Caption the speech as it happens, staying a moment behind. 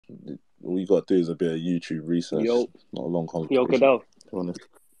All you got to do is a bit of YouTube research. Yo. Not a long Yo, conversation. Cadell. To be honest.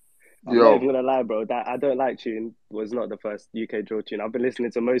 I'm not even gonna lie, bro. That I Don't Like tune was not the first UK drill tune. I've been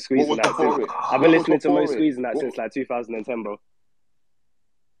listening to Mo Squeeze and that since. I've been listening to Mo Squeeze and that since like 2010, bro.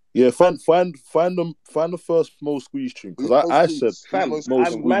 Yeah, find the first Mo Squeeze tune because I said fam, Mo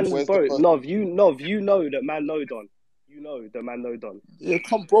Squeeze. Bro, Nov, you know that man know Don. You know the man know Don. Yeah,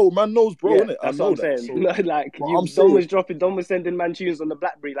 come, bro. Man knows, bro. Yeah, innit? that's I know what I'm saying. So, no, like Don was sending man tunes on the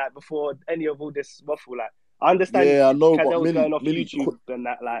BlackBerry like before any of all this waffle. Like I understand. Yeah, I know, Cadell's but going off YouTube and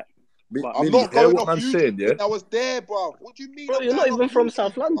that like. But I'm not going off YouTube. Saying, yeah? I was there, bro. What do you mean? Bro, you're not even from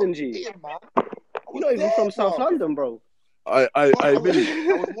South London, G. You're not even from South London, bro. Millie.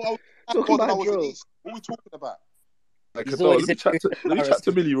 Talking about drill. What are we talking about? Let me chat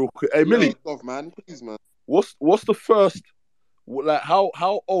to Millie real quick. Hey, Millie. Man, please, man. What's the first? Like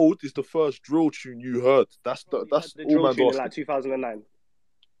how old is the first drill tune you heard? That's the drill tune in like 2009.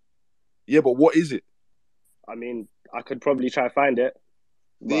 Yeah, but what is it? I mean, I could probably try to find it.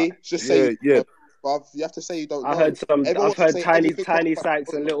 Just say yeah. Bruv, you have to say you don't know. I've heard Tiny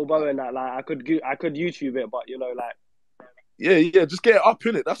Sykes and Little Bo and that. Like I could YouTube it, but you know, like. Yeah, just get it up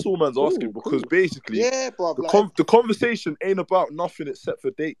in it. That's all man's asking because basically, bro, the conversation ain't about nothing except for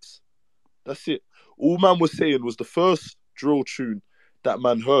dates. That's it. All man was saying was the first drill tune that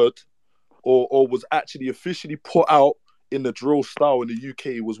man heard, or was actually officially put out in the drill style in the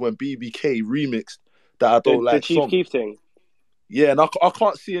UK was when BBK remixed that I Don't Like the Chief Keef thing. Yeah, and I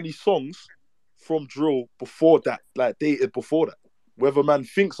can't see any songs from drill before that, like dated before that. Whether man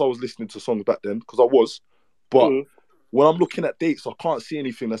thinks I was listening to songs back then, because I was, but when I'm looking at dates, I can't see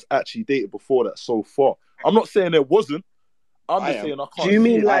anything that's actually dated before that so far. I'm not saying there wasn't. I'm just saying I can't. Do you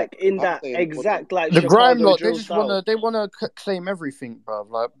mean like in that exact like the grime lot? They just wanna claim everything, bro.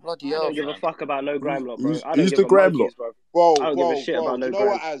 Like bloody hell. I don't give a fuck about no grime lot, bro. Who's the grime lot, bro? I don't give a shit about no grime. You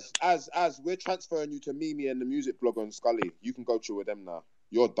know what? As we're transferring you to Mimi and the music blogger and Scully, you can go chill with them now.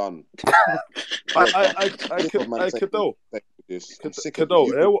 You're done. Cadell,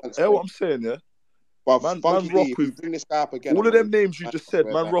 hear what I'm saying, yeah? But man rock with bring this guy up again. All of them names you just said,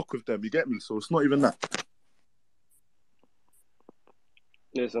 man rock with them. You get me? So it's not even that.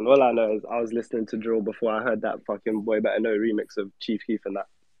 Listen, all I know is I was listening to drill before I heard that fucking Boy Better Know remix of Chief Keef and that.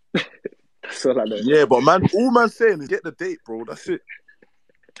 That's all I know. Yeah, but man, all man's saying is get the date, bro. That's it.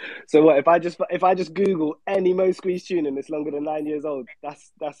 So what? If I just Google any Mo Squeeze tune and it's longer than 9 years old,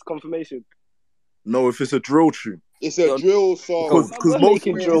 that's confirmation. No, if it's a drill tune, it's a drill song. Because most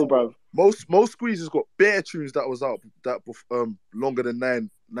drill, bro. Most Squeeze has got bare tunes that was out that longer than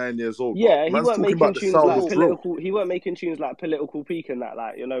nine years old. Yeah, he weren't making tunes like political. He weren't making tunes like Political Peak and that.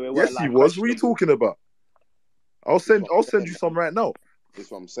 Like, you know, it yes, like he was. What are you talking about? I'll send you some right now. That's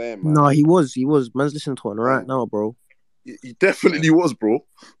what I'm saying, man. No, he was. Man's listening to one right now, bro. He definitely was, bro.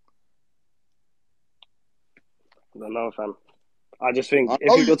 I don't know, fam. I just think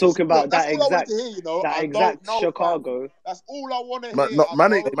if you're talking about that exact Chicago, man. That's all I want to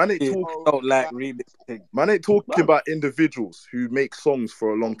hear. Man ain't talking about individuals who make songs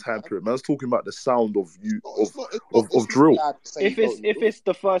for a long time period. Man's talking about the sound of drill. If it's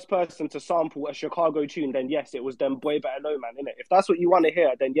the first person to sample a Chicago tune, then yes, it was them Boy Better Know, man, innit? If that's what you want to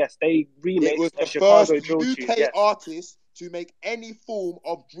hear, then yes, they remixed a Chicago drill tune. It was the first UK artist to make any form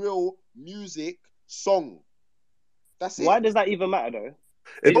of drill music song. That's it. Why does that even matter, though?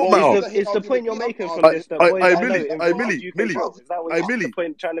 It don't matter. It's the point you're making from this that Boy Better Know involves UK drill. Is that what the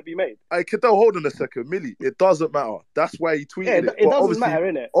point trying to be made? Cadell, hold on a second. Millie, it doesn't matter. That's why he tweeted it. It doesn't matter,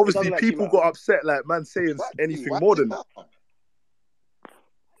 innit? Obviously, people got upset, like, man saying anything more than that. I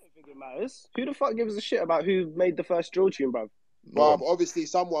don't think it matters. Who the fuck gives a shit about who made the first drill tune, bruv? Well, obviously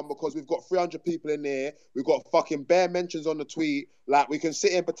someone, because we've got 300 people in there. We've got fucking bare mentions on the tweet. Like, we can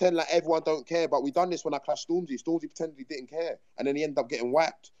sit here and pretend like everyone don't care, but we done this when I clashed Stormzy. Stormzy pretended he didn't care, and then he ended up getting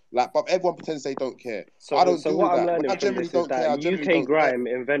whacked. Like, but everyone pretends they don't care. So I don't do what I'm learning from this is that UK grime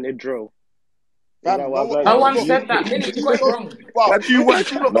invented drill. No one said that. You got it wrong.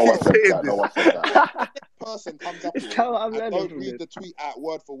 No one said that. No one said that. Person comes up here and don't read the tweet out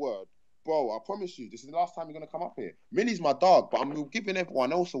word for word. Bro, I promise you, this is the last time you're going to come up here. Millie's my dog, but I'm giving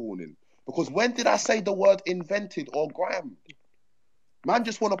everyone else a warning. Because when did I say the word invented or grime? Man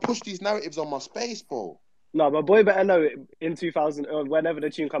just want to push these narratives on my space, bro. No, but Boy Better Know in 2000, or whenever the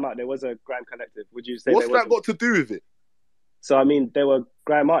tune come out, there was a grime collective. Would you say what's that got to do with it? So, I mean, they were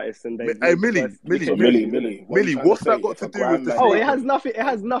grime artists and they... Hey, Millie, what's that got to do with this? Oh, it has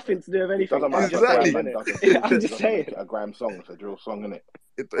nothing to do with anything. Exactly. I'm just saying. A grime song, it's a drill song, isn't it?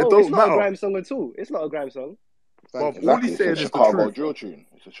 It don't it's not matter. A grime song at all. It's not a grime song. Thank you. All he's saying It's a is the Chicago truth. drill tune.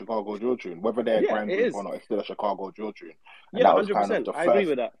 It's a Chicago drill tune. Whether they're Yeah, Grand it Group is. or not, it's still a Chicago drill tune. And Yeah, that was kind of 100%. the I agree first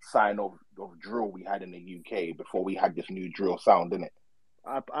with that. sign of drill we had in the UK before we had this new drill sound, innit?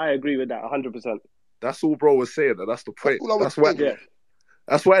 I agree with that 100%. That's all bro was saying, and that's the point. all I was That's why. saying. Yeah.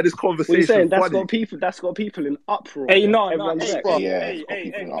 That's why this What are you conversation saying? is That's funny. got people in uproar. Hey, no, Everyone's hey, vexed. hey, Yeah, hey, it's got hey,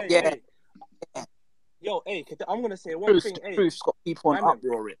 people hey, in hey, uproar. hey. Yo, hey, I'm gonna say one thing. Hey, Truth's got people on man,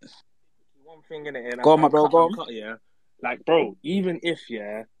 uproar. It. one thing in it. Go on, my bro. Go on. Yeah, like, bro, even if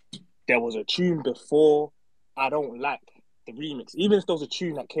there was a tune before, I don't like the remix. Even if there was a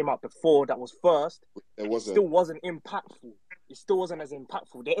tune that came out before that was first, it still wasn't impactful. It still wasn't as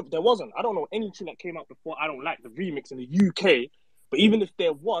impactful. There wasn't. I don't know any tune that came out before I don't like the remix in the UK. But even if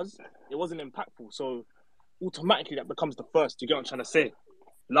there was, it wasn't impactful. So automatically that becomes the first. Do you get what I'm trying to say?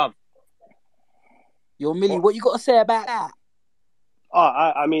 Love. Yo, Millie, what you got to say about that?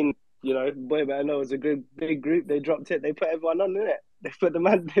 I mean, you know, Boy Better Know was a good big group. They dropped it. They put everyone on, innit?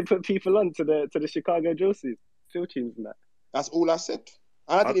 They put people on to the Chicago drill tunes and that. That's all I said.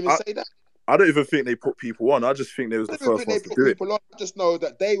 I didn't even say that. I don't even think they put people on. I just think they was the first ones to do it. I just know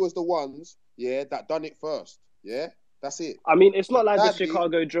that they was the ones, that done it first. Yeah, that's it. I mean, it's not like the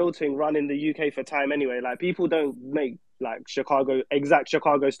Chicago drill thing run in the UK for time anyway. Like, people don't make like exact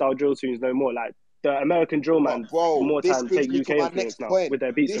Chicago style drill tunes no more. Like, the American drill man more time take UK influence now with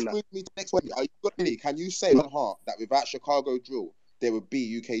their beats and that. This brings me to the next point. Are you good, Millie? Can you say on heart that without Chicago drill, there would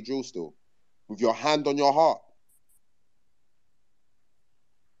be UK drill still? With your hand on your heart?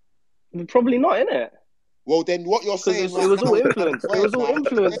 Probably not, innit? Well, then what you're saying... It was all influence. It was all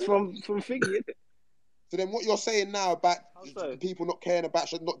influence from Figgy, innit? So then what you're saying now about people not caring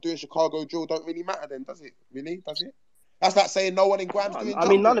about not doing Chicago drill don't really matter then, does it? Really? Does it? That's like saying no one in Graham's doing I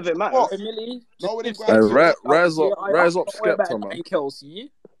mean, none of it matters. Millie, no one in Graham's Rise up, Skepta, man.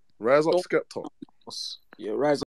 Kelsey. Rise up, Skepta. Yeah, rise